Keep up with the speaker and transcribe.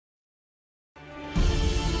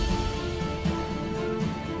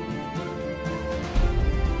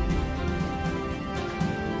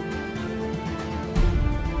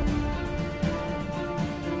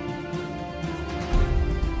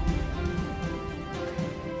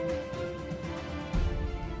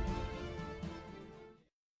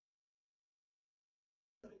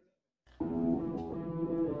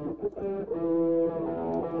Welcome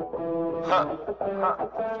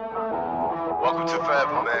to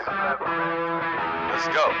forever, man. Let's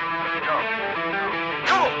go.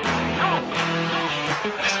 Come on.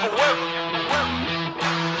 This forever.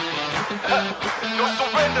 No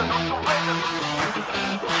surrender.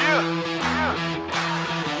 Yeah.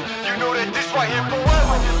 You know that this right here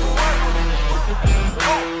forever.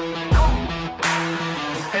 Go.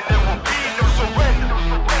 And there will be no surrender.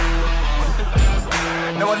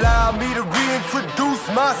 Now allow me to reintroduce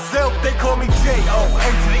myself. They call me J.O.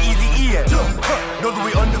 N to the easy E-N. Know that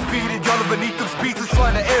we undefeated. Y'all are beneath them speeches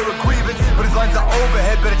trying to air a grievance, but his lines are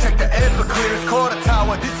overhead. Better check the air for clearance. Call the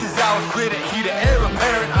tower. This is ours. Clear the heat. The air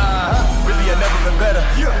apparent. Really, I've never been better.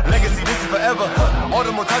 Legacy, this is forever. All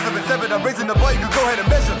the more times I've been severed. I'm raising the bar. You can go ahead and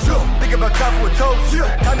measure. Think about time for a toast.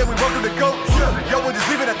 Time that we welcome to go. Yo, we're just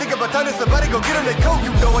leaving. I think about time that somebody go get them their coat.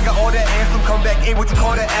 You know I got all that anthem. Come back in. What you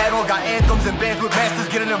call that add-on? Got anthems and bands with masters.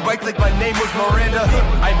 Getting them right like my name was Miranda.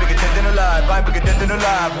 I ain't bigger dead than alive. I ain't bigger dead than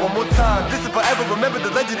alive. One more time. This is forever. Remember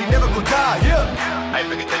the legend. He never gon' die. Yeah. I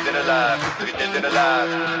ain't bigger dead than alive. Bigger dead than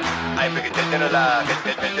alive. I ain't bigger dead than alive.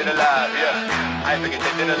 Dead than alive. Yeah. I ain't bigger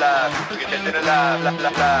dead than alive. Bigger dead than alive.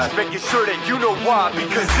 Just making sure that you know why.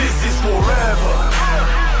 Because this is forever.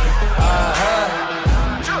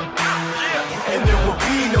 And there will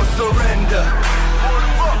be no surrender.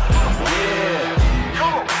 Yeah.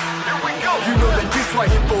 Come on, here we go. You know that this right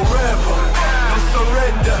here forever. No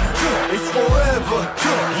surrender. It's forever.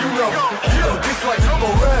 You know this right here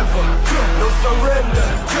forever. No surrender.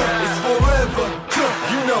 It's forever.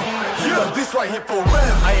 You know this right here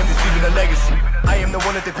forever. I am just leaving a legacy. I am the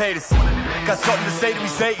one that they paid to see. Got something to say to me,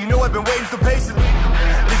 say. You know I've been waiting so patiently.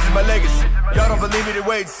 This is my legacy. Y'all don't believe me, then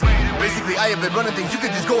wait to see. Basically, I have been running things. You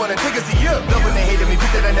can just go on and take a seat. Love when they hated me,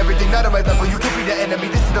 put that on everything. Not on my level, you can't be the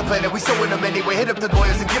enemy. This is the plan that we showing them anyway. Hit up the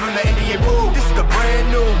lawyers and give them the NDA. Woo! This is the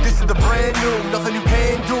brand new. This is the brand new. Nothing you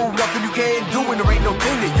can do, nothing you can't do. And there ain't no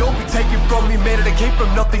thing that you'll be taking from me. Man, that came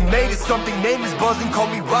from nothing, made it something. Name is buzzing,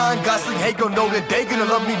 call me Ryan Gosling. Hey, gon' know that they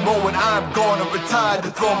gonna love me more when I'm gone or retired.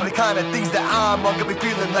 The throne, the kind of things that I'm on, got me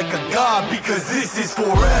feeling like a god. Because this is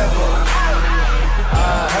forever.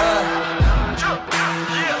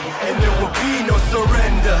 And there will be no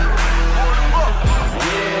surrender.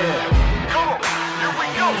 Yeah.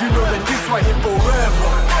 You know that this right here forever.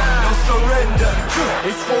 No surrender.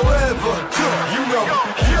 It's forever. You know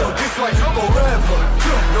this right here forever.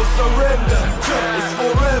 No surrender. It's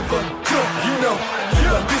forever. You know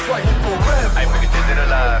this right here forever. I ain't bigger dead than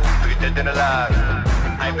alive. Bigger dead than alive.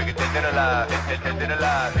 I ain't bigger dead than alive. Dead than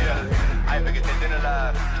alive. Yeah. I ain't bigger dead than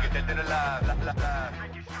alive. Bigger dead than alive.